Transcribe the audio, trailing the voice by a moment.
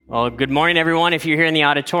Well, good morning, everyone. If you're here in the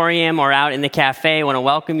auditorium or out in the cafe, I want to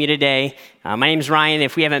welcome you today. My name's Ryan.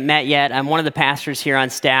 If we haven't met yet, I'm one of the pastors here on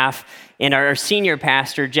staff. And our senior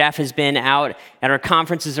pastor, Jeff, has been out at our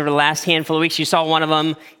conferences over the last handful of weeks. You saw one of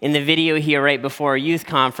them in the video here right before our youth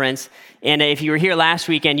conference. And if you were here last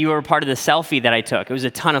weekend, you were part of the selfie that I took. It was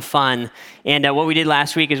a ton of fun. And what we did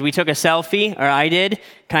last week is we took a selfie, or I did,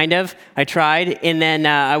 kind of. I tried. And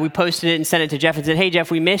then we posted it and sent it to Jeff and said, "Hey,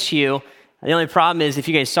 Jeff, we miss you." The only problem is, if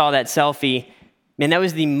you guys saw that selfie, man, that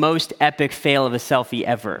was the most epic fail of a selfie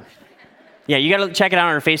ever. Yeah, you got to check it out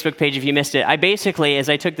on our Facebook page if you missed it. I basically, as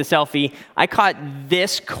I took the selfie, I caught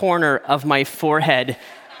this corner of my forehead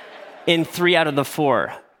in 3 out of the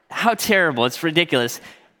 4. How terrible. It's ridiculous.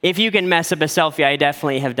 If you can mess up a selfie, I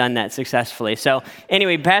definitely have done that successfully. So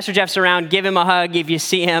anyway, Pastor Jeff's around. Give him a hug if you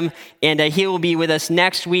see him. And he will be with us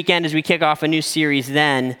next weekend as we kick off a new series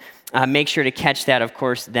then. Make sure to catch that, of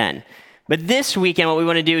course, then. But this weekend, what we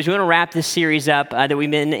want to do is we want to wrap this series up that we've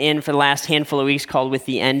been in for the last handful of weeks called With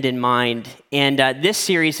the End in Mind. And this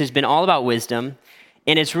series has been all about wisdom.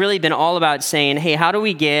 And it's really been all about saying, hey, how do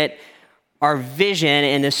we get our vision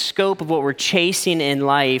and the scope of what we're chasing in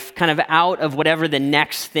life kind of out of whatever the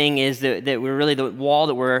next thing is that we're really the wall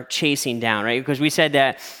that we're chasing down, right? Because we said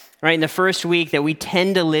that, right, in the first week that we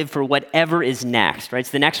tend to live for whatever is next, right?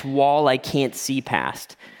 It's the next wall I can't see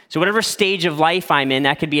past. So whatever stage of life I'm in,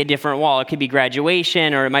 that could be a different wall. It could be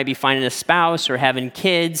graduation, or it might be finding a spouse, or having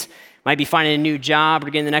kids. It might be finding a new job, or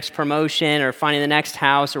getting the next promotion, or finding the next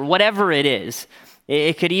house, or whatever it is.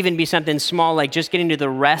 It could even be something small like just getting to the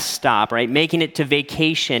rest stop, right? Making it to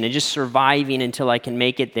vacation and just surviving until I can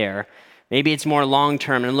make it there. Maybe it's more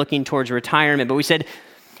long-term and looking towards retirement. But we said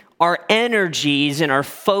our energies and our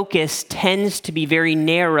focus tends to be very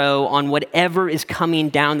narrow on whatever is coming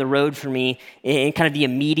down the road for me in kind of the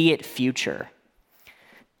immediate future.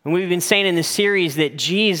 And we've been saying in this series that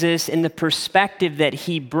Jesus and the perspective that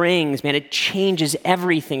he brings, man, it changes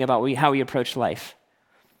everything about how we approach life.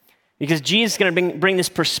 Because Jesus is going to bring this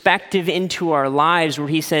perspective into our lives where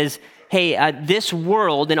he says, hey, this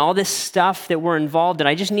world and all this stuff that we're involved in,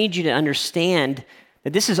 I just need you to understand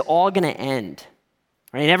that this is all going to end.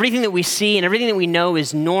 Right? And everything that we see and everything that we know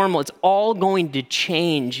is normal. It's all going to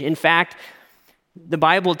change. In fact, the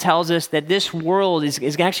Bible tells us that this world is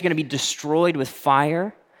actually going to be destroyed with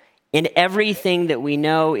fire, and everything that we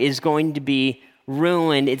know is going to be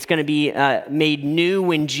ruined. It's going to be made new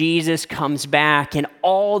when Jesus comes back, and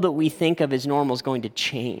all that we think of as normal is going to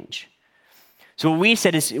change. So what we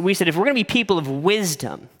said if we're going to be people of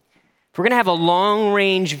wisdom, if we're going to have a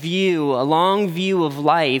long-range view, a long view of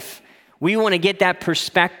life, we want to get that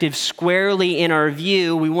perspective squarely in our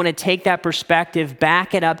view. We want to take that perspective,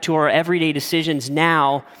 back it up to our everyday decisions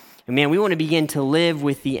now. And man, we want to begin to live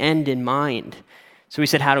with the end in mind. So we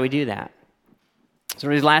said, how do we do that? So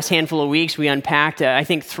these last handful of weeks, we unpacked, I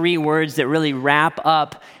think, 3 words that really wrap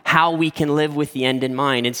up how we can live with the end in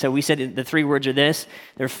mind. And so we said the 3 words are this.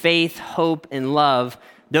 They're faith, hope, and love.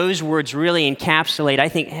 Those words really encapsulate, I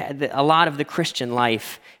think, a lot of the Christian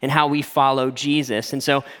life and how we follow Jesus. And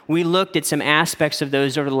so we looked at some aspects of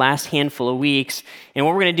those over the last handful of weeks. And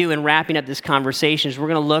what we're going to do in wrapping up this conversation is we're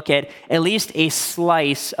going to look at least a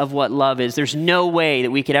slice of what love is. There's no way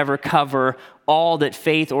that we could ever cover all that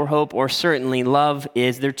faith or hope or certainly love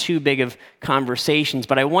is. They're too big of conversations.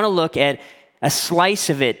 But I want to look at a slice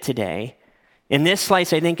of it today. And this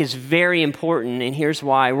slice, I think, is very important, and here's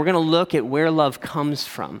why. We're going to look at where love comes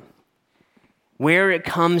from, where it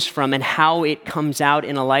comes from, and how it comes out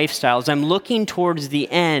in a lifestyle. As I'm looking towards the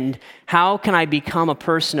end, how can I become a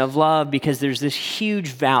person of love? Because there's this huge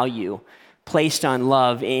value placed on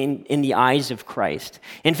love in the eyes of Christ.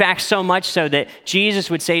 In fact, so much so that Jesus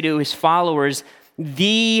would say to his followers,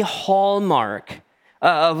 the hallmark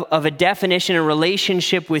of a definition, a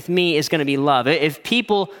relationship with me is going to be love. If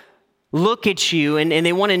people look at you and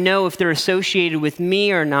they want to know if they're associated with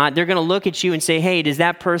me or not, they're going to look at you and say, hey, is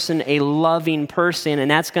that person a loving person?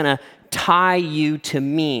 And that's going to tie you to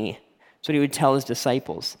me. That's what he would tell his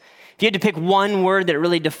disciples. If you had to pick one word that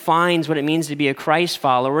really defines what it means to be a Christ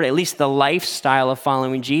follower, at least the lifestyle of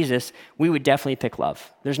following Jesus, we would definitely pick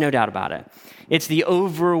love. There's no doubt about it. It's the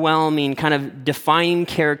overwhelming kind of defining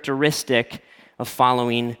characteristic of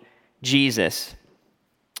following Jesus.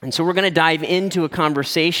 And so we're going to dive into a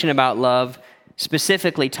conversation about love,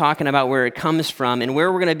 specifically talking about where it comes from. And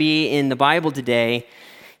where we're going to be in the Bible today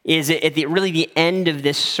is at the end of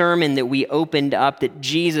this sermon that we opened up that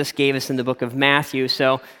Jesus gave us in the book of Matthew.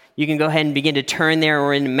 So you can go ahead and begin to turn there.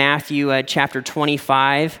 We're in Matthew chapter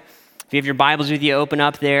 25. If you have your Bibles with you, open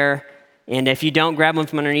up there. And if you don't, grab one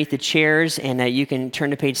from underneath the chairs, and you can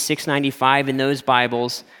turn to page 695 in those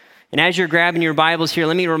Bibles. And as you're grabbing your Bibles here,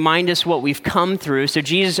 let me remind us what we've come through. So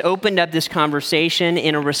Jesus opened up this conversation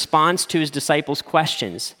in a response to his disciples'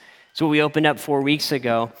 questions. That's what we opened up 4 weeks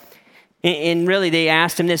ago. And really, they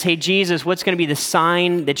asked him this, hey, Jesus, what's going to be the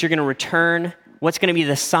sign that you're going to return? What's going to be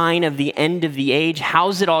the sign of the end of the age?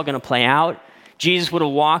 How's it all going to play out? Jesus would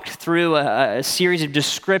have walked through a series of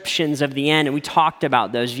descriptions of the end, and we talked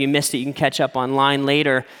about those. If you missed it, you can catch up online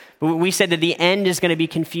later. But we said that the end is going to be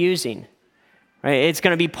confusing. Right? It's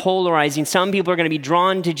going to be polarizing. Some people are going to be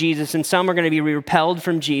drawn to Jesus, and some are going to be repelled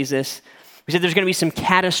from Jesus. We said there's going to be some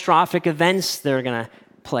catastrophic events that are going to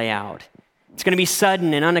play out. It's going to be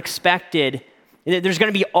sudden and unexpected. There's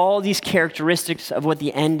going to be all these characteristics of what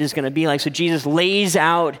the end is going to be like. So Jesus lays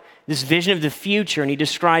out this vision of the future, and he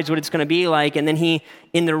describes what it's going to be like. And then he,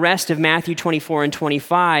 in the rest of Matthew 24 and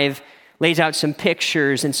 25, lays out some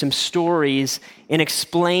pictures and some stories and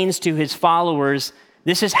explains to his followers,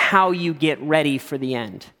 this is how you get ready for the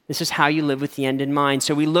end. This is how you live with the end in mind.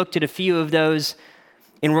 So we looked at a few of those,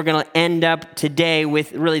 and we're going to end up today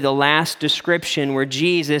with really the last description where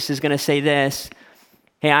Jesus is going to say this,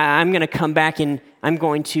 hey, I'm going to come back and I'm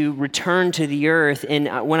going to return to the earth.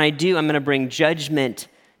 And when I do, I'm going to bring judgment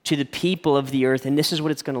to the people of the earth. And this is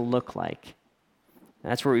what it's going to look like.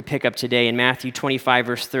 That's where we pick up today in Matthew 25,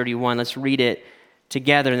 verse 31. Let's read it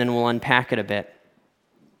together and then we'll unpack it a bit.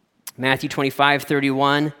 Matthew 25,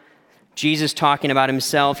 31, Jesus talking about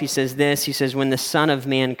himself, he says this, he says, when the Son of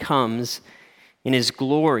Man comes in his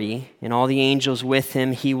glory and all the angels with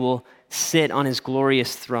him, he will sit on his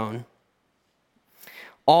glorious throne.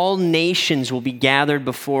 All nations will be gathered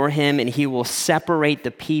before him, and he will separate the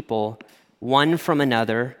people one from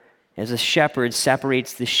another as a shepherd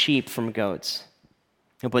separates the sheep from goats.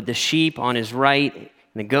 He'll put the sheep on his right and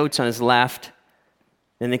the goats on his left.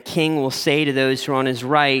 Then the king will say to those who are on his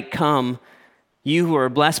right, come, you who are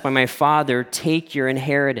blessed by my Father, take your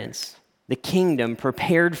inheritance, the kingdom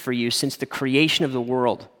prepared for you since the creation of the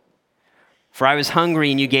world. For I was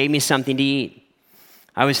hungry and you gave me something to eat.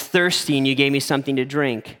 I was thirsty and you gave me something to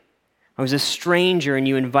drink. I was a stranger and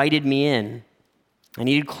you invited me in. I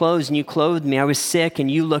needed clothes and you clothed me. I was sick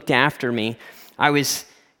and you looked after me. I was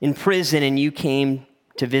in prison and you came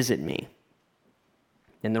to visit me.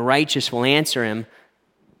 Then the righteous will answer him,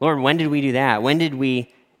 Lord, when did we do that? When did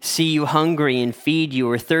we see you hungry and feed you,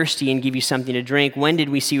 or thirsty and give you something to drink? When did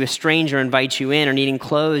we see you a stranger and invite you in, or needing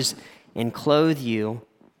clothes and clothe you?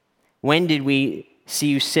 When did we see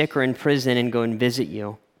you sick or in prison and go and visit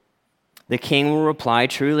you? The king will reply,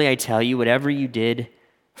 truly I tell you, whatever you did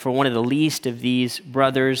for one of the least of these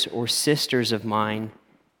brothers or sisters of mine,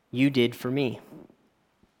 you did for me.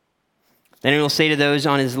 Then he will say to those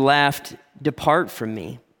on his left, depart from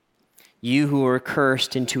me, you who are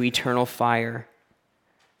cursed, into eternal fire,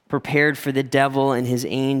 prepared for the devil and his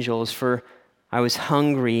angels. For I was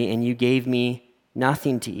hungry and you gave me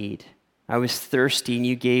nothing to eat. I was thirsty and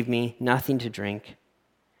you gave me nothing to drink.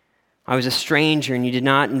 I was a stranger and you did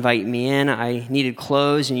not invite me in. I needed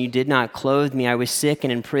clothes and you did not clothe me. I was sick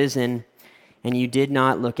and in prison and you did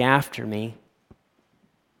not look after me.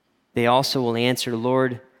 They also will answer,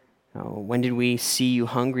 Lord, when did we see you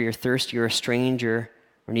hungry or thirsty or a stranger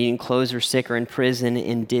or needing clothes or sick or in prison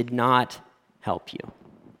and did not help you?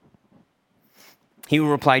 He will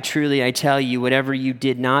reply, truly, I tell you, whatever you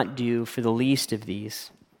did not do for the least of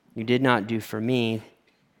these, you did not do for me.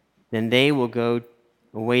 Then they will go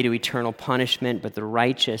away to eternal punishment, but the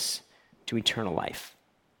righteous to eternal life.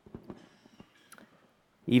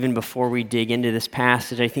 Even before we dig into this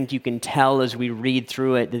passage, I think you can tell as we read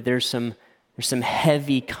through it that there's some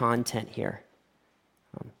heavy content here.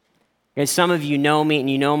 Guys, some of you know me and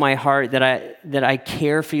you know my heart that I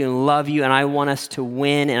care for you and love you and I want us to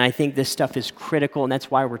win, and I think this stuff is critical, and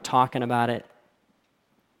that's why we're talking about it.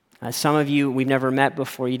 Some of you, we've never met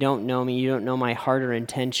before, you don't know me, you don't know my heart or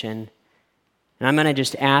intention, and I'm going to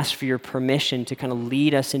just ask for your permission to kind of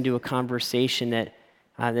lead us into a conversation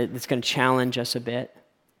that's going to challenge us a bit,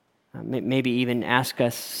 maybe even ask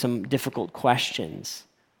us some difficult questions.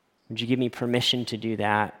 Would you give me permission to do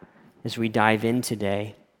that as we dive in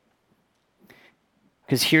today?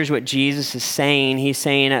 Because here's what Jesus is saying. He's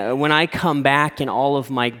saying, when I come back in all of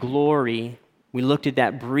my glory, we looked at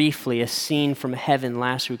that briefly, a scene from heaven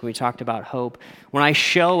last week when we talked about hope. When I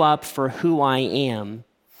show up for who I am,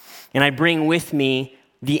 and I bring with me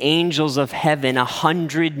the angels of heaven,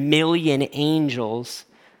 100 million angels,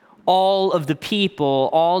 all of the people,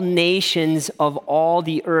 all nations of all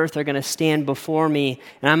the earth are going to stand before me,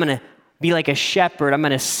 and I'm going to be like a shepherd. I'm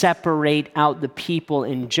going to separate out the people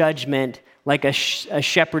in judgment, like a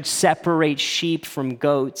shepherd separates sheep from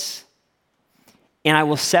goats, and I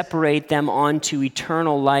will separate them onto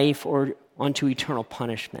eternal life or onto eternal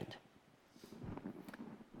punishment.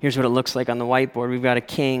 Here's what it looks like on the whiteboard. We've got a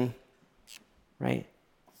king, right?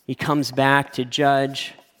 He comes back to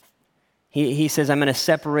judge. He says, I'm going to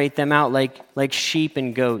separate them out like sheep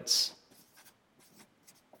and goats.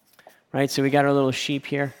 Right, so we got our little sheep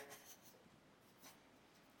here.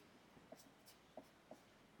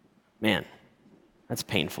 Man, that's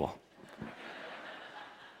painful.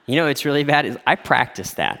 You know what's really bad is I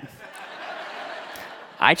practiced that.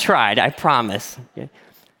 I tried, I promise. Okay.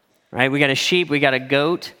 Right, we got a sheep, we got a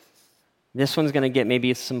goat. This one's going to get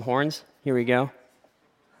maybe some horns. Here we go.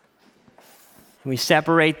 We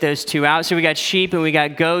separate those two out. So we got sheep and we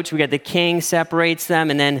got goats. We got the king separates them,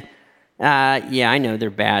 and then, I know they're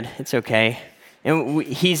bad. It's okay. And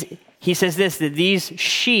he says this, that these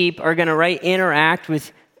sheep are going to interact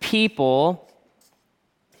with people.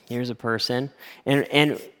 Here's a person.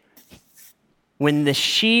 And when the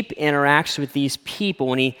sheep interacts with these people,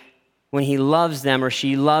 when he loves them or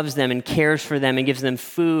she loves them and cares for them and gives them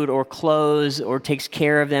food or clothes or takes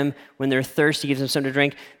care of them when they're thirsty, gives them something to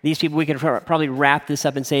drink, these people, we can probably wrap this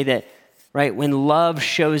up and say that, right, when love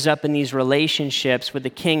shows up in these relationships, what the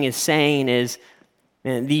king is saying is,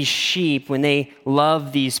 man, these sheep, when they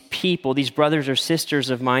love these people, these brothers or sisters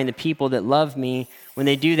of mine, the people that love me, when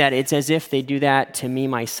they do that, it's as if they do that to me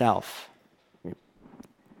myself.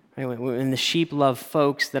 Right? When the sheep love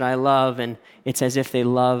folks that I love, and it's as if they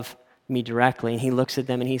love me directly. And he looks at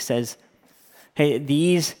them and he says, hey,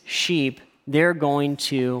 these sheep, they're going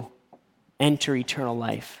to enter eternal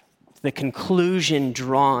life. The conclusion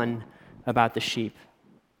drawn about the sheep.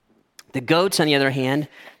 The goats, on the other hand,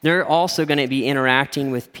 they're also going to be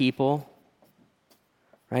interacting with people,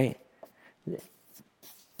 right?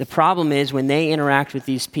 The problem is when they interact with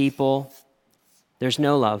these people, there's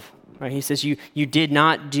no love, right? He says, you did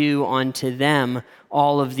not do unto them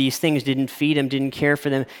all of these things, didn't feed them, didn't care for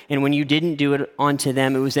them. And when you didn't do it unto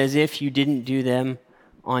them, it was as if you didn't do them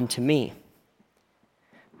unto me.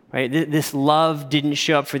 Right? This love didn't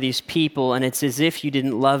show up for these people, and it's as if you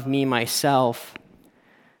didn't love me myself.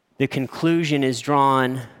 The conclusion is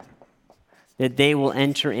drawn that they will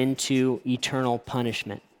enter into eternal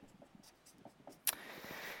punishment.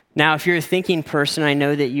 Now, if you're a thinking person, I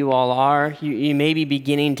know that you all are, you may be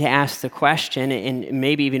beginning to ask the question and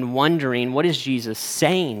maybe even wondering, what is Jesus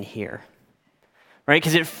saying here? Right?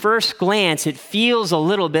 Because at first glance, it feels a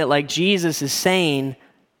little bit like Jesus is saying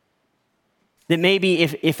that maybe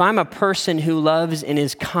if I'm a person who loves and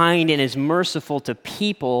is kind and is merciful to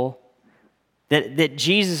people, that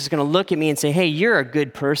Jesus is going to look at me and say, hey, you're a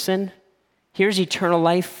good person. Here's eternal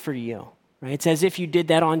life for you. Right? It's as if you did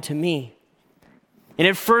that onto me. And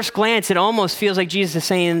at first glance, it almost feels like Jesus is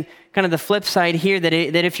saying kind of the flip side here, that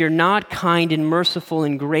if you're not kind and merciful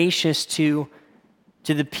and gracious to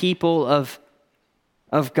the people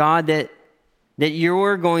of God, that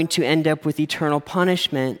you're going to end up with eternal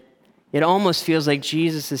punishment. It almost feels like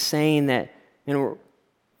Jesus is saying that,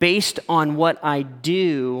 based on what I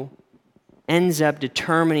do, ends up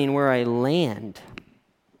determining where I land.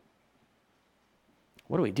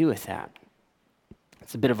 What do we do with that?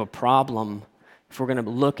 It's a bit of a problem if we're going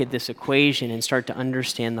to look at this equation and start to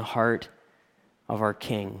understand the heart of our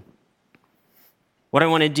King. What I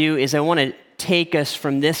want to do is I want to take us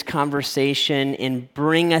from this conversation and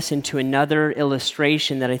bring us into another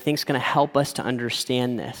illustration that I think is going to help us to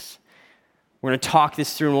understand this. We're going to talk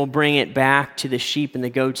this through and we'll bring it back to the sheep and the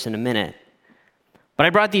goats in a minute. But I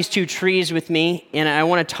brought these two trees with me, and I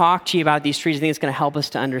want to talk to you about these trees. I think it's going to help us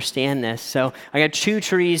to understand this. So I got two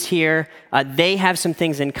trees here. They have some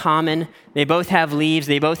things in common. They both have leaves.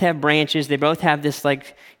 They both have branches. They both have this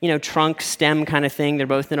trunk stem kind of thing. They're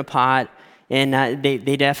both in a pot, and they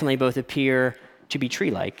definitely both appear to be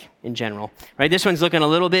tree-like in general. Right? This one's looking a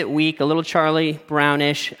little bit weak, a little Charlie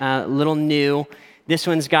Brownish, a little new. This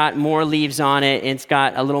one's got more leaves on it, and it's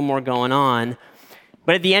got a little more going on.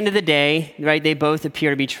 But at the end of the day, right, they both appear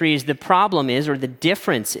to be trees. The problem is, or the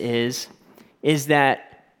difference is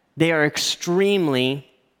that they are extremely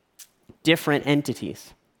different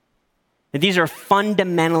entities. That these are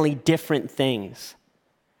fundamentally different things.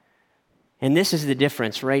 And this is the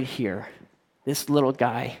difference right here. This little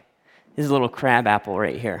guy, this little crab apple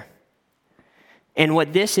right here. And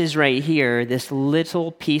what this is right here, this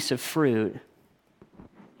little piece of fruit,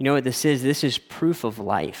 you know what this is? This is proof of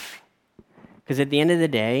life. Because at the end of the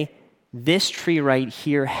day, this tree right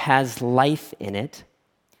here has life in it,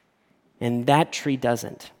 and that tree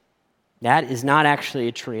doesn't. That is not actually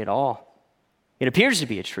a tree at all. It appears to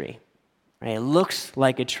be a tree. Right? It looks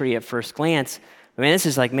like a tree at first glance. I mean, this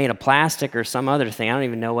is like made of plastic or some other thing. I don't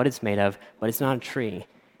even know what it's made of, but it's not a tree.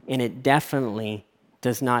 And it definitely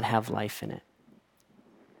does not have life in it.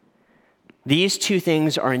 These two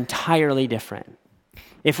things are entirely different.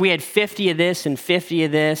 If we had 50 of this and 50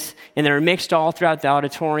 of this, and they're mixed all throughout the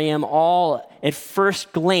auditorium, all at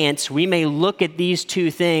first glance, we may look at these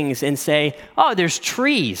two things and say, oh, there's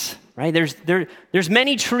trees, right? There's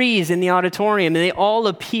many trees in the auditorium, and they all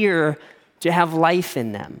appear to have life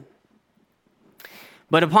in them.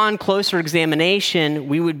 But upon closer examination,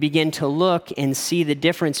 we would begin to look and see the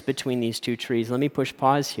difference between these two trees. Let me push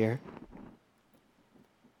pause here.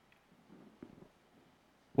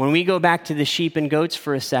 When we go back to the sheep and goats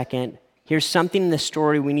for a second, here's something in the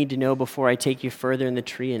story we need to know before I take you further in the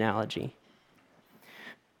tree analogy.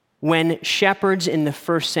 When shepherds in the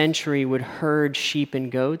first century would herd sheep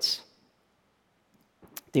and goats,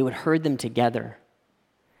 they would herd them together.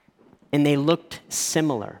 And they looked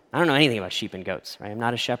similar. I don't know anything about sheep and goats, right? I'm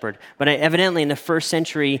not a shepherd. But evidently in the first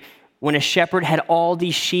century, when a shepherd had all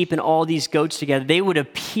these sheep and all these goats together, they would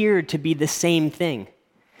appear to be the same thing.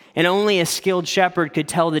 And only a skilled shepherd could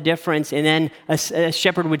tell the difference, and then a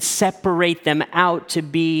shepherd would separate them out to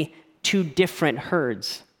be two different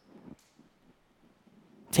herds.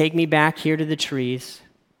 Take me back here to the trees.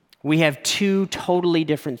 We have two totally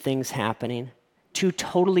different things happening, two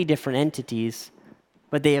totally different entities,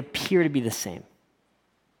 but they appear to be the same.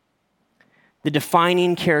 The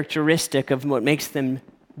defining characteristic of what makes them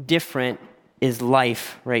different is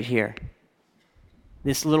life right here.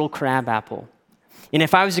 This little crab apple. And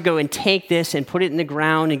if I was to go and take this and put it in the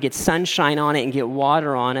ground and get sunshine on it and get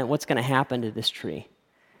water on it, what's going to happen to this tree?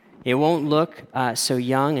 It won't look so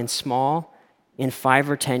young and small. In 5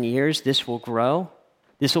 or 10 years, this will grow.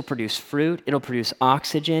 This will produce fruit. It'll produce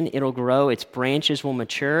oxygen. It'll grow. Its branches will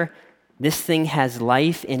mature. This thing has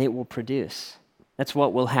life and it will produce. That's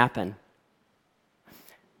what will happen.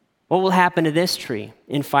 What will happen to this tree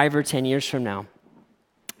in 5 or 10 years from now?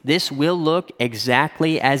 This will look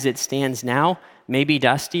exactly as it stands now, maybe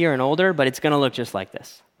dustier and older, but it's going to look just like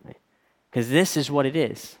this. Because this is what it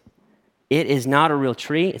is. It is not a real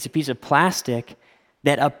tree. It's a piece of plastic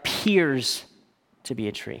that appears to be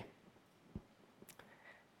a tree.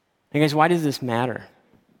 And guys, why does this matter?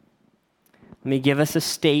 Let me give us a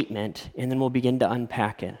statement, and then we'll begin to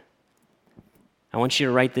unpack it. I want you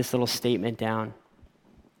to write this little statement down.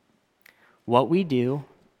 What we do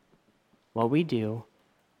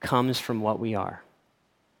comes from what we are.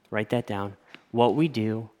 Write that down. What we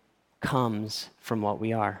do comes from what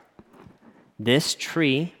we are. This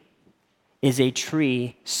tree is a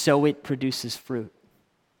tree so it produces fruit.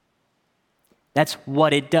 That's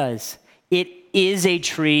what it does. It is a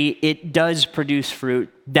tree. It does produce fruit.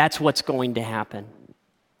 That's what's going to happen.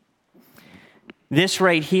 This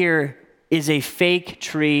right here is a fake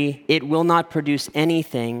tree. It will not produce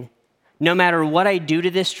anything. No matter what I do to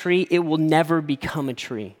this tree, it will never become a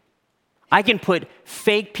tree. I can put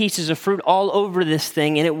fake pieces of fruit all over this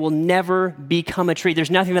thing and it will never become a tree. There's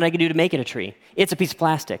nothing that I can do to make it a tree. It's a piece of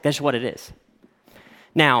plastic. That's what it is.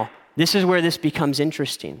 Now, this is where this becomes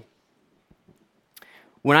interesting.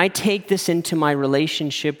 When I take this into my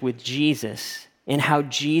relationship with Jesus and how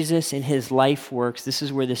Jesus and his life works, this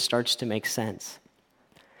is where this starts to make sense.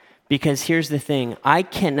 Because here's the thing. I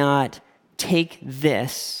cannot take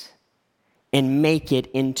this and make it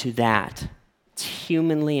into that. It's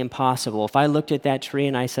humanly impossible. If I looked at that tree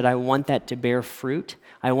and I said, I want that to bear fruit,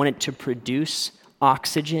 I want it to produce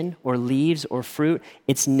oxygen or leaves or fruit,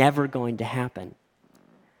 it's never going to happen.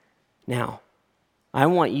 Now, I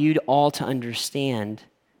want you all to understand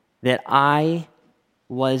that I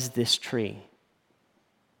was this tree.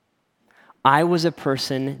 I was a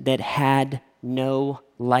person that had no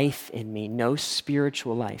life in me, no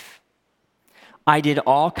spiritual life. I did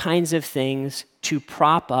all kinds of things to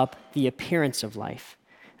prop up the appearance of life.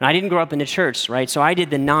 And I didn't grow up in the church, right? So I did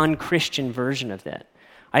the non-Christian version of that.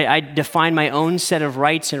 I defined my own set of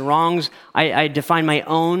rights and wrongs. I defined my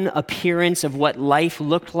own appearance of what life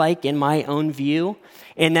looked like in my own view.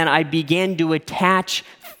 And then I began to attach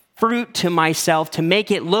fruit to myself to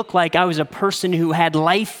make it look like I was a person who had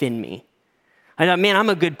life in me. I thought, man, I'm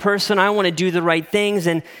a good person. I want to do the right things.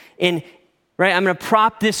 And right, I'm going to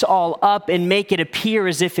prop this all up and make it appear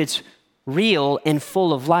as if it's real and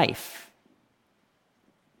full of life.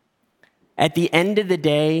 At the end of the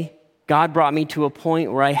day, God brought me to a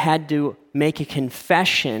point where I had to make a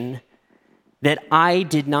confession that I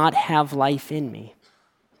did not have life in me.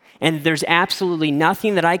 And there's absolutely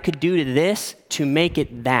nothing that I could do to this to make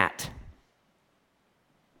it that.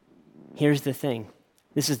 Here's the thing.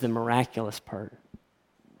 This is the miraculous part.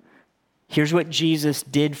 Here's what Jesus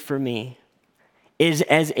did for me. Is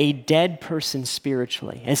as a dead person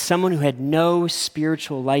spiritually, as someone who had no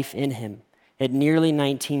spiritual life in him at nearly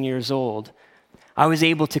 19 years old, I was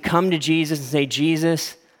able to come to Jesus and say,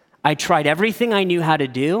 Jesus, I tried everything I knew how to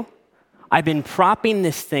do. I've been propping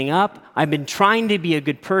this thing up. I've been trying to be a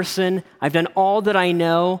good person. I've done all that I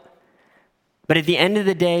know. But at the end of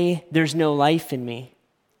the day, there's no life in me.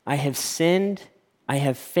 I have sinned. I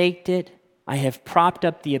have faked it. I have propped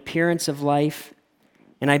up the appearance of life.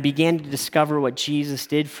 And I began to discover what Jesus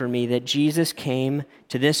did for me, that Jesus came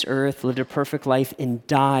to this earth, lived a perfect life, and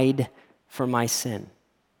died for my sin.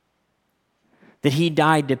 That he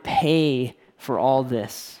died to pay for all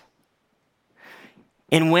this.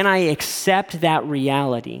 And when I accept that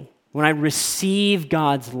reality, when I receive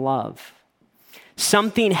God's love,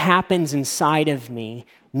 something happens inside of me.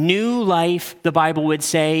 New life, the Bible would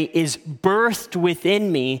say, is birthed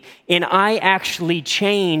within me, and I actually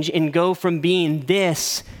change and go from being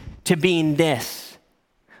this to being this.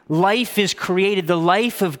 Life is created. The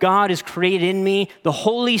life of God is created in me. The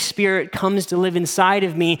Holy Spirit comes to live inside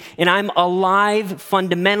of me, and I'm alive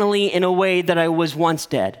fundamentally in a way that I was once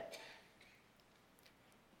dead.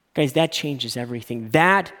 Guys, that changes everything.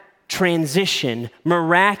 That transition,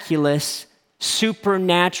 miraculous,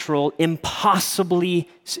 supernatural, impossibly,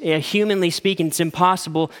 humanly speaking, it's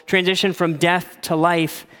impossible, transition from death to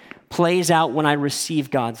life plays out when I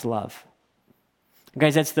receive God's love.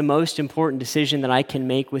 Guys, that's the most important decision that I can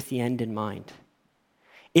make with the end in mind,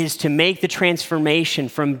 is to make the transformation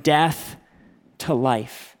from death to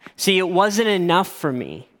life. See, it wasn't enough for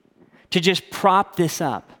me to just prop this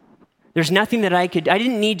up. There's nothing that I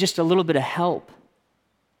didn't need just a little bit of help.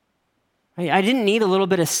 I didn't need a little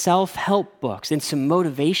bit of self-help books and some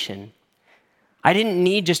motivation. I didn't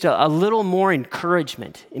need just a little more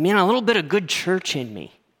encouragement. I mean, a little bit of good church in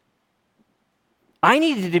me. I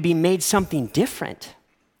needed to be made something different.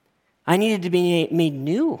 I needed to be made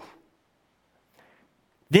new.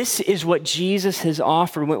 This is what Jesus has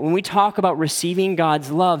offered. When we talk about receiving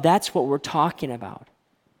God's love, that's what we're talking about.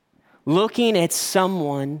 Looking at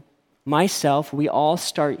someone, myself, we all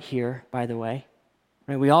start here, by the way.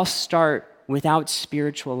 Right? We all start without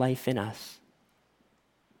spiritual life in us.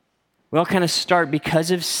 We all kind of start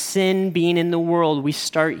because of sin being in the world. We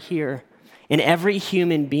start here. And every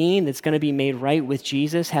human being that's going to be made right with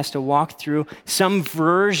Jesus has to walk through some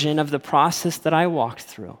version of the process that I walked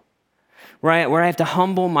through, where I have to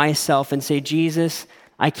humble myself and say, Jesus,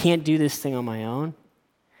 I can't do this thing on my own.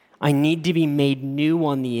 I need to be made new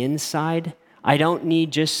on the inside. I don't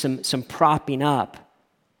need just some propping up.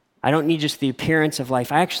 I don't need just the appearance of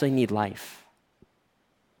life. I actually need life.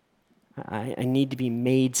 I need to be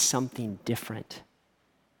made something different.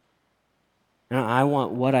 And I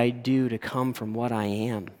want what I do to come from what I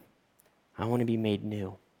am. I want to be made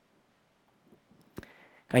new.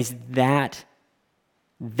 Guys, that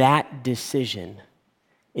decision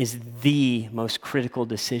is the most critical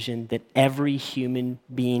decision that every human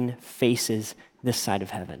being faces this side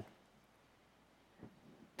of heaven.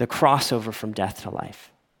 The crossover from death to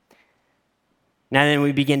life. Now then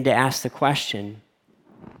we begin to ask the question,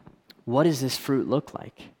 what does this fruit look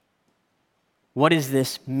like? What does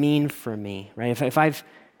this mean for me, right? If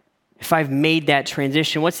I've made that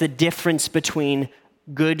transition, what's the difference between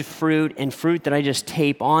good fruit and fruit that I just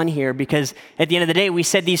tape on here? Because at the end of the day, we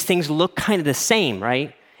said these things look kind of the same,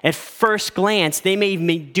 right? At first glance, they may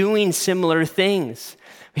be doing similar things.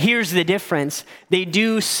 Here's the difference. They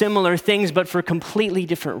do similar things, but for completely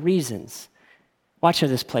different reasons. Watch how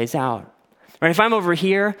this plays out. Right, if I'm over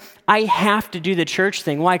here, I have to do the church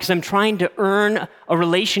thing. Why? Because I'm trying to earn a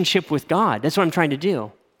relationship with God. That's what I'm trying to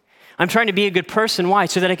do. I'm trying to be a good person. Why?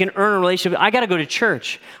 So that I can earn a relationship. I got to go to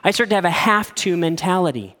church. I start to have a have-to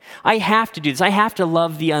mentality. I have to do this. I have to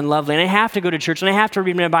love the unlovely, and I have to go to church, and I have to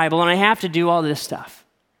read my Bible, and I have to do all this stuff.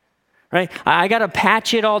 Right? I got to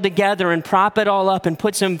patch it all together and prop it all up and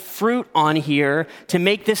put some fruit on here to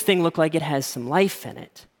make this thing look like it has some life in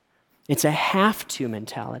it. It's a have-to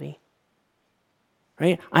mentality.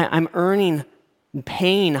 Right? I'm earning,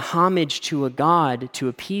 paying homage to a God to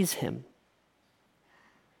appease him.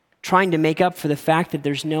 Trying to make up for the fact that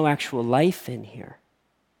there's no actual life in here.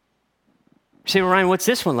 You say, well, Ryan, what's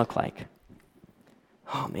this one look like?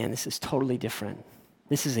 Oh man, this is totally different.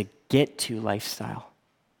 This is a get-to lifestyle.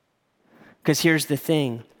 Because here's the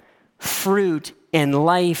thing. Fruit and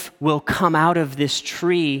life will come out of this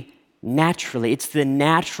tree naturally. It's the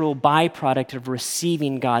natural byproduct of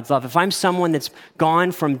receiving God's love. If I'm someone that's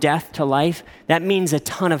gone from death to life, that means a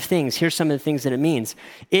ton of things. Here's some of the things that it means.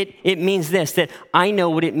 It means this, that I know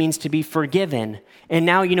what it means to be forgiven. And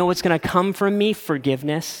now you know what's going to come from me?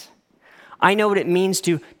 Forgiveness. I know what it means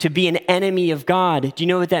to be an enemy of God. Do you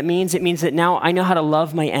know what that means? It means that now I know how to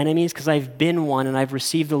love my enemies because I've been one and I've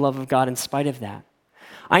received the love of God in spite of that.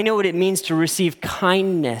 I know what it means to receive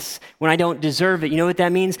kindness when I don't deserve it. You know what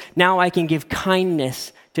that means? Now I can give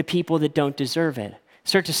kindness to people that don't deserve it.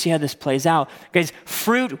 Start to see how this plays out. Guys,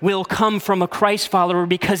 fruit will come from a Christ follower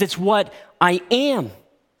because it's what I am.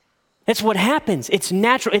 That's what happens. It's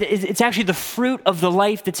natural. It's actually the fruit of the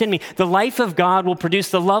life that's in me. The life of God will produce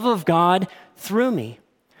the love of God through me.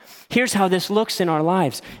 Here's how this looks in our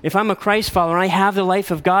lives. If I'm a Christ follower and I have the life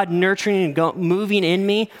of God nurturing and moving in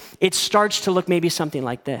me, it starts to look maybe something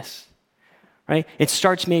like this, right? It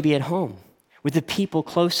starts maybe at home with the people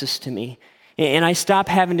closest to me. And I stop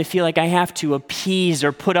having to feel like I have to appease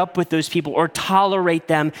or put up with those people or tolerate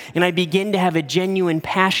them. And I begin to have a genuine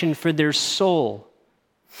passion for their soul.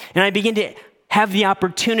 And I begin to have the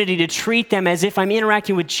opportunity to treat them as if I'm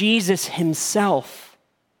interacting with Jesus himself.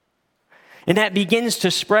 And that begins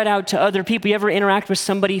to spread out to other people. You ever interact with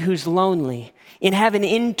somebody who's lonely and have an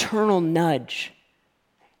internal nudge?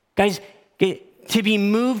 Guys, to be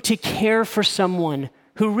moved to care for someone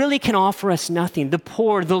who really can offer us nothing, the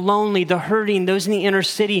poor, the lonely, the hurting, those in the inner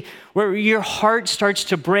city, where your heart starts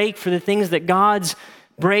to break for the things that God's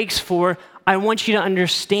breaks for, I want you to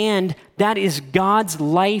understand that is God's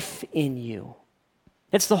life in you.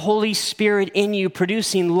 It's the Holy Spirit in you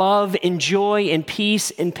producing love and joy and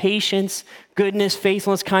peace and patience, goodness,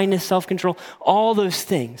 faithfulness, kindness, self-control, all those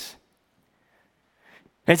things.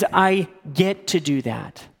 As I get to do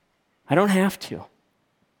that, I don't have to.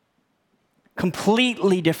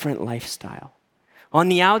 Completely different lifestyle. On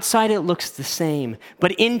the outside, it looks the same,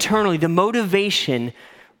 but internally, the motivation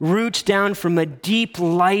roots down from a deep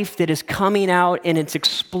life that is coming out and it's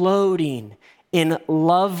exploding in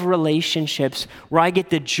love relationships where I get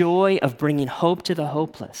the joy of bringing hope to the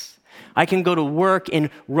hopeless. I can go to work and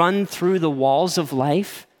run through the walls of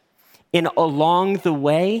life, and along the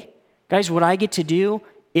way, guys, what I get to do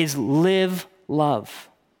is live love.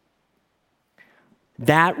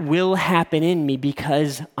 That will happen in me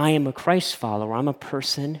because I am a Christ follower. I'm a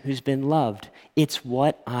person who's been loved. It's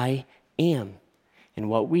what I am. And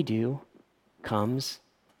what we do comes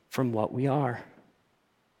from what we are.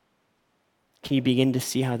 Can you begin to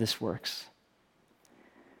see how this works?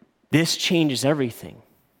 This changes everything.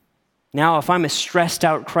 Now, if I'm a stressed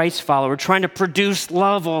out Christ follower trying to produce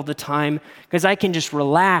love all the time, because I can just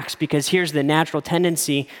relax, because here's the natural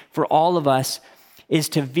tendency for all of us is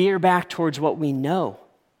to veer back towards what we know,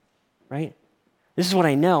 right? This is what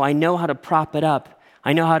I know. I know how to prop it up.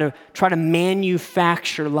 I know how to try to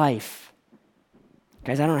manufacture life.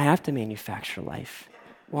 Guys, I don't have to manufacture life.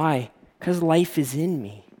 Why? Because life is in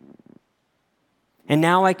me. And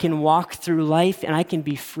now I can walk through life and I can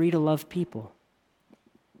be free to love people.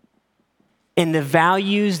 And the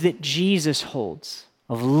values that Jesus holds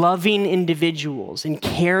of loving individuals and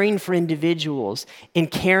caring for individuals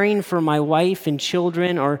and caring for my wife and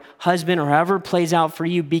children or husband or however it plays out for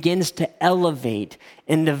you begins to elevate,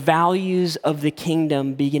 and the values of the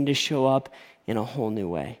kingdom begin to show up in a whole new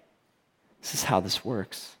way. This is how this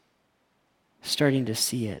works. Starting to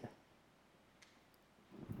see it.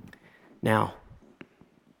 Now,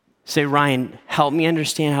 say, Ryan, help me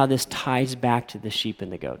understand how this ties back to the sheep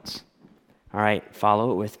and the goats. All right,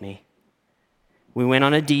 follow it with me. We went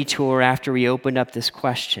on a detour after we opened up this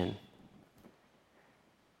question.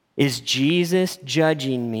 Is Jesus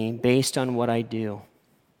judging me based on what I do?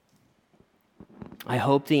 I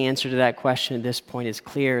hope the answer to that question at this point is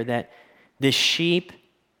clear, that the sheep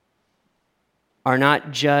are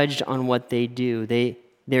not judged on what they do.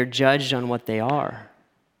 They're judged on what they are.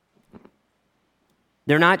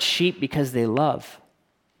 They're not sheep because they love.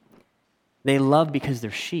 They love because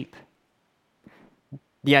they're sheep.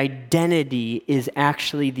 The identity is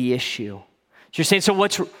actually the issue. So you're saying, so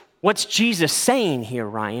what's Jesus saying here,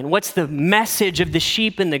 Ryan? What's the message of the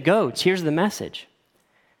sheep and the goats? Here's the message.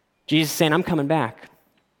 Jesus is saying, I'm coming back.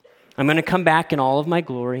 I'm going to come back in all of my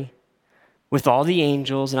glory with all the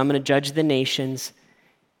angels, and I'm going to judge the nations.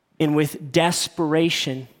 And with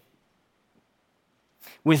desperation,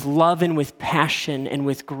 with love and with passion and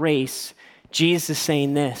with grace, Jesus is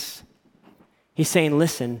saying this. He's saying,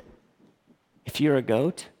 listen, if you're a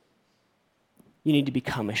goat, you need to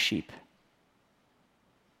become a sheep.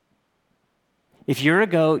 If you're a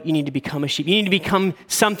goat, you need to become a sheep. You need to become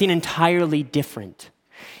something entirely different.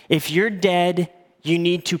 If you're dead, you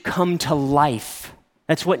need to come to life.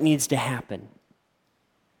 That's what needs to happen.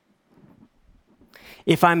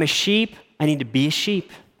 If I'm a sheep, I need to be a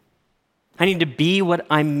sheep. I need to be what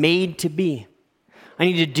I'm made to be. I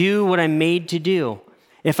need to do what I'm made to do.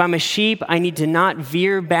 If I'm a sheep, I need to not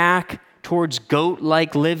veer back towards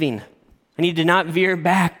goat-like living. I need to not veer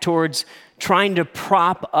back towards trying to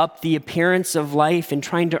prop up the appearance of life and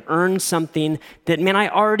trying to earn something that, man, I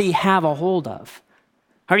already have a hold of.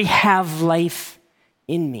 I already have life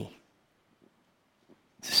in me.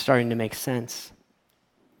 It's starting to make sense.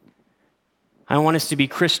 I want us to be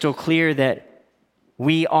crystal clear that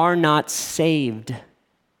we are not saved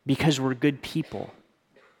because we're good people.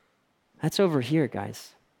 That's over here,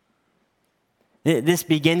 guys. This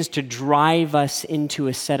begins to drive us into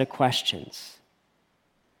a set of questions.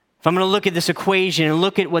 If I'm going to look at this equation and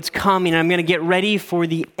look at what's coming, and I'm going to get ready for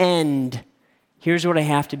the end, here's what I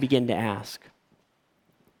have to begin to ask.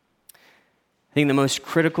 I think the most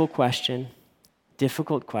critical question,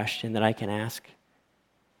 difficult question that I can ask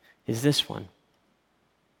is this one.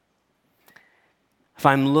 If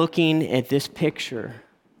I'm looking at this picture,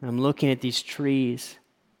 I'm looking at these trees,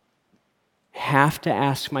 I have to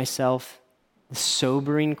ask myself the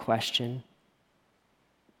sobering question,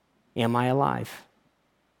 am I alive?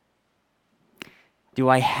 Do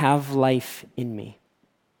I have life in me?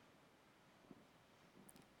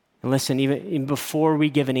 And listen, even before we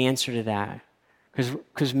give an answer to that,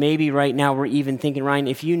 because maybe right now we're even thinking, Ryan,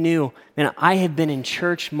 if you knew, man, I have been in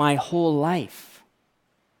church my whole life,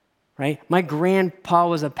 right? My grandpa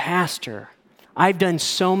was a pastor. I've done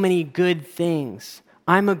so many good things.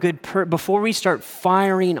 I'm a good person. Before we start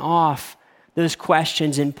firing off those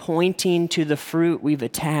questions and pointing to the fruit we've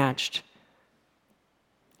attached,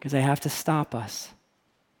 because I have to stop us.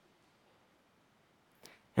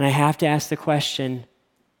 And I have to ask the question,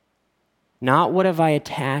 not what have I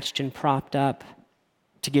attached and propped up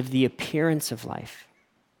to give the appearance of life.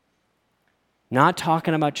 Not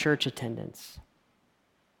talking about church attendance.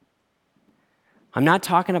 I'm not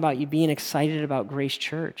talking about you being excited about Grace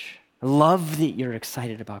Church. I love that you're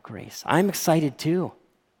excited about Grace. I'm excited too.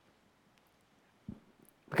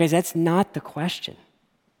 Because that's not the question.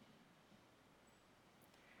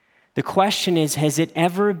 The question is, has it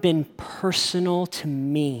ever been personal to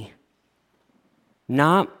me?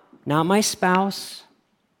 Not my spouse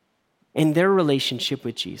and their relationship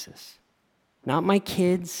with Jesus. Not my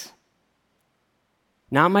kids.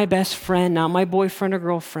 Not my best friend. Not my boyfriend or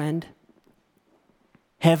girlfriend.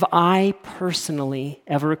 Have I personally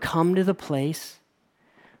ever come to the place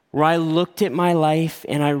where I looked at my life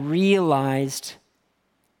and I realized,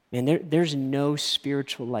 man, there's no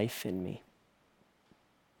spiritual life in me?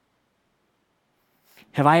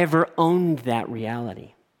 Have I ever owned that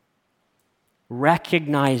reality?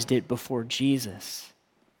 Recognized it before Jesus?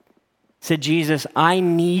 Said, Jesus, I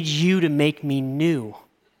need you to make me new.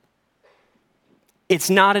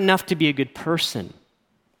 It's not enough to be a good person.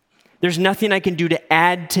 There's nothing I can do to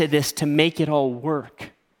add to this to make it all work.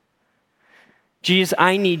 Jesus,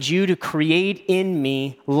 I need you to create in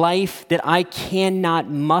me life that I cannot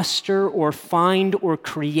muster or find or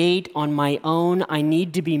create on my own. I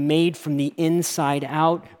need to be made from the inside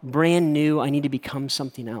out, brand new. I need to become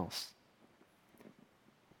something else.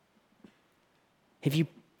 Have you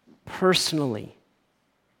personally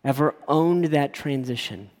ever owned that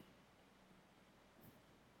transition?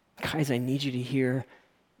 Guys, I need you to hear,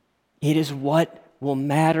 it is what will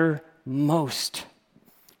matter most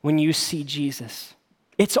when you see Jesus.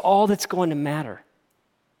 It's all that's going to matter.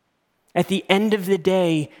 At the end of the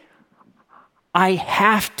day, I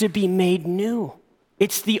have to be made new.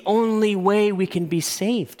 It's the only way we can be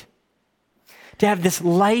saved. To have this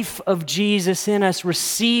life of Jesus in us,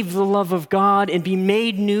 receive the love of God, and be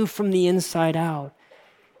made new from the inside out.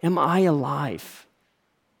 Am I alive?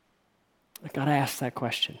 I gotta ask that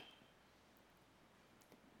question.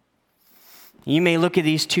 You may look at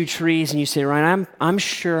these two trees and you say, Ryan, I'm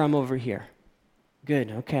sure I'm over here.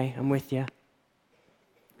 Good, okay, I'm with you.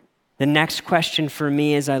 The next question for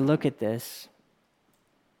me as I look at this,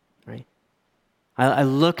 right? I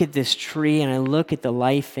look at this tree and I look at the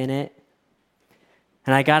life in it,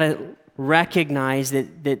 and I got to recognize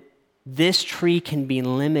that this tree can be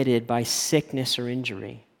limited by sickness or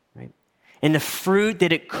injury, right? And the fruit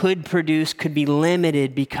that it could produce could be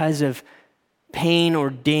limited because of pain or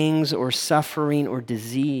dings or suffering or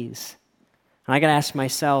disease. And I got to ask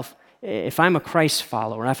myself, if I'm a Christ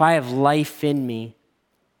follower, if I have life in me,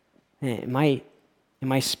 am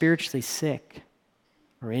I spiritually sick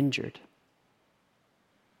or injured?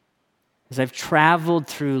 As I've traveled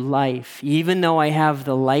through life, even though I have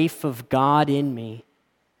the life of God in me,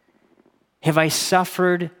 have I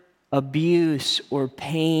suffered abuse or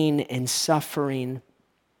pain and suffering,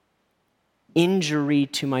 injury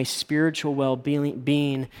to my spiritual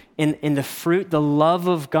well-being, and the fruit, the love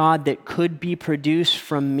of God that could be produced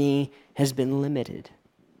from me has been limited?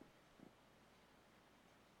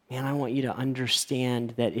 Man, I want you to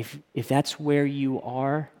understand that if that's where you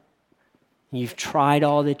are, you've tried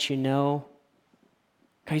all that you know,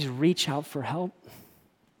 guys, reach out for help.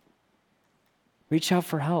 Reach out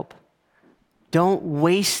for help. Don't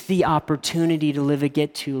waste the opportunity to live a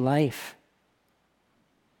get-to life.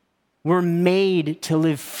 We're made to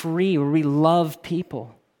live free, where we love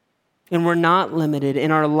people. And we're not limited,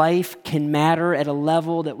 and our life can matter at a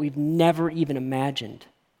level that we've never even imagined.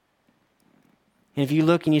 And if you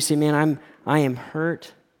look and you say, man, I am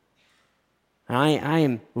hurt, and I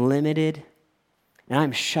am limited, and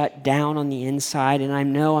I'm shut down on the inside, and I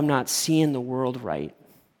know I'm not seeing the world right.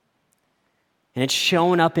 And it's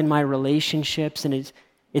showing up in my relationships, and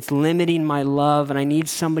it's limiting my love, and I need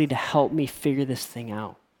somebody to help me figure this thing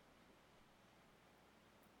out.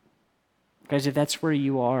 Guys, if that's where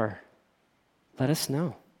you are, let us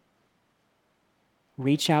know.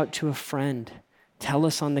 Reach out to a friend. Tell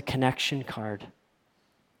us on the connection card.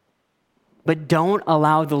 But don't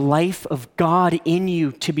allow the life of God in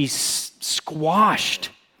you to be squashed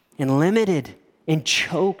and limited and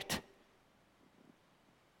choked.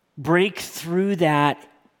 Break through that,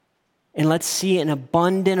 and let's see an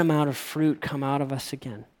abundant amount of fruit come out of us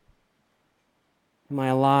again. Am I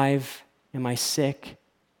alive? Am I sick?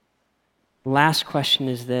 The last question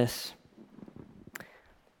is this.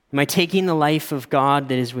 Am I taking the life of God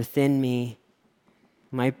that is within me?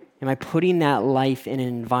 Am I putting that life in an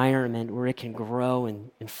environment where it can grow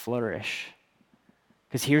and flourish?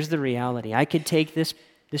 Because here's the reality. I could take this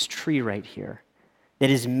tree right here that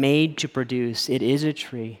is made to produce. It is a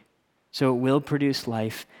tree, so it will produce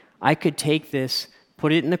life. I could take this,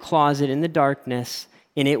 put it in the closet in the darkness,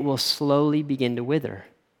 and it will slowly begin to wither.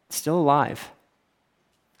 It's still alive,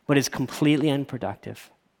 but it's completely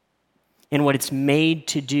unproductive. And what it's made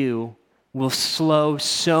to do will slow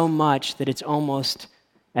so much that it's almost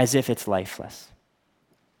as if it's lifeless.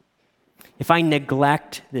 If I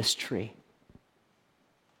neglect this tree,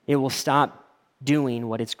 it will stop doing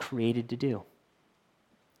what it's created to do.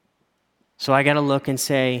 So I got to look and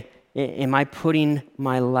say, am I putting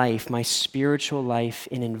my life, my spiritual life,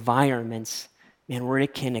 in environments, man, where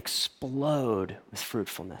it can explode with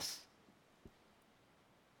fruitfulness?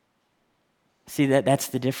 See, that's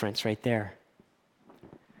the difference right there.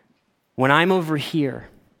 When I'm over here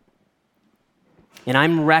and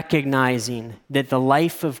I'm recognizing that the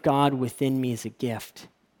life of God within me is a gift,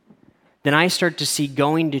 then I start to see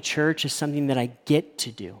going to church as something that I get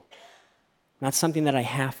to do, not something that I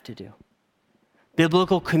have to do.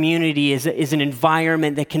 Biblical community is an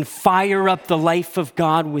environment that can fire up the life of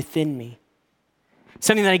God within me,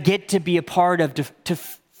 something that I get to be a part of, to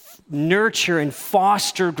nurture and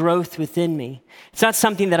foster growth within me. It's not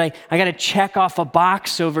something that I got to check off a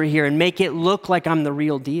box over here and make it look like I'm the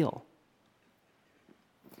real deal.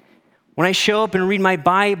 When I show up and read my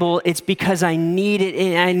Bible, it's because I need it,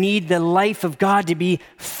 and I need the life of God to be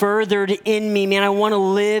furthered in me. Man, I want to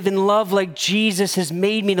live and love like Jesus has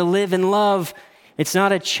made me to live and love. It's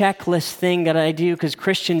not a checklist thing that I do because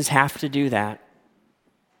Christians have to do that.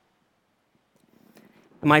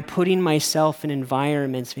 Am I putting myself in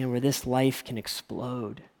environments, man, where this life can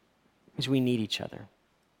explode? Because we need each other.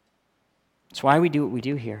 That's why we do what we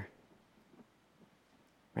do here.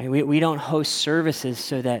 Right? We don't host services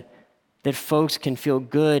so that folks can feel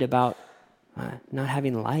good about not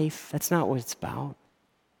having life. That's not what it's about.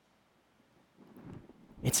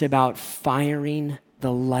 It's about firing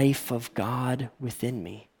the life of God within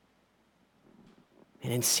me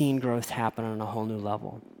and then seeing growth happen on a whole new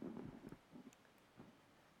level.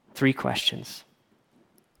 3 questions.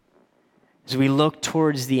 As we look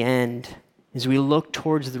towards the end, as we look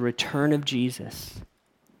towards the return of Jesus,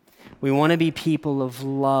 we want to be people of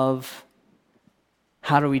love.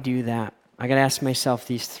 How do we do that? I got to ask myself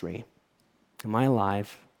these 3. Am I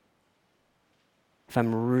alive? If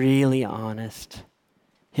I'm really honest,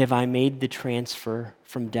 have I made the transfer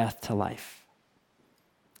from death to life?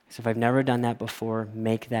 So if I've never done that before,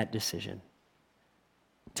 make that decision.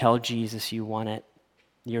 Tell Jesus you want it.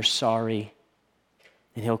 You're sorry,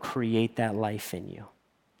 and he'll create that life in you.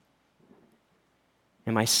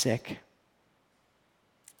 Am I sick?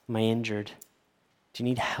 Am I injured? Do you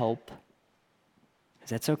need help?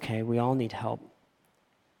 Because that's okay. We all need help.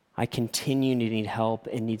 I continue to need help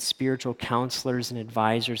and need spiritual counselors and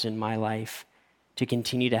advisors in my life to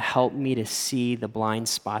continue to help me to see the blind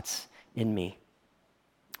spots in me.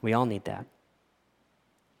 We all need that.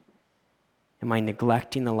 Am I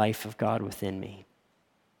neglecting the life of God within me?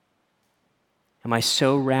 Am I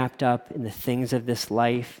so wrapped up in the things of this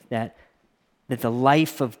life that the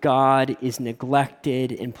life of God is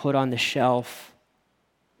neglected and put on the shelf?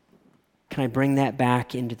 Can I bring that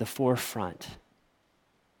back into the forefront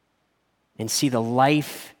and see the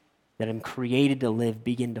life that I'm created to live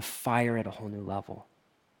begin to fire at a whole new level?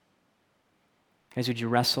 Guys, would you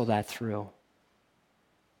wrestle that through?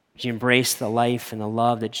 Would you embrace the life and the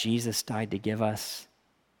love that Jesus died to give us?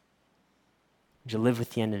 Would you live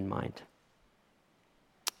with the end in mind?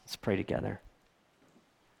 Let's pray together.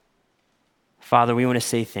 Father, we want to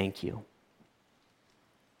say thank you.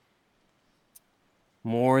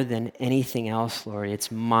 More than anything else, Lord,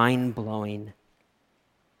 it's mind-blowing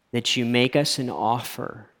that you make us an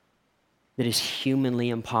offer that is humanly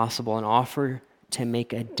impossible, an offer to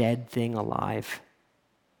make a dead thing alive.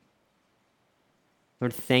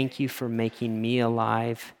 Lord, thank you for making me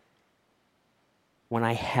alive when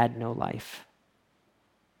I had no life.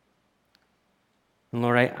 And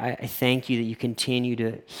Lord, I thank you that you continue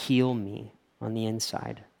to heal me on the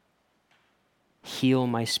inside. Heal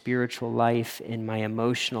my spiritual life and my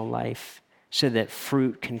emotional life so that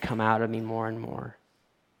fruit can come out of me more and more.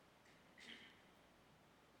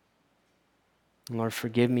 And Lord,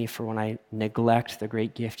 forgive me for when I neglect the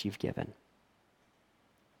great gift you've given.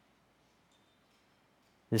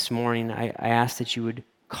 This morning, I ask that you would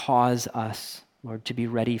cause us, Lord, to be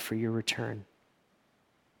ready for your return.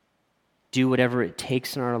 Do whatever it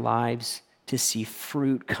takes in our lives to see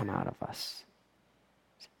fruit come out of us,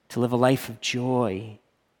 to live a life of joy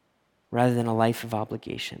rather than a life of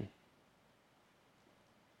obligation.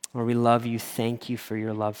 Lord, we love you. Thank you for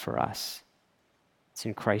your love for us. It's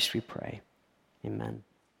in Christ we pray. Amen.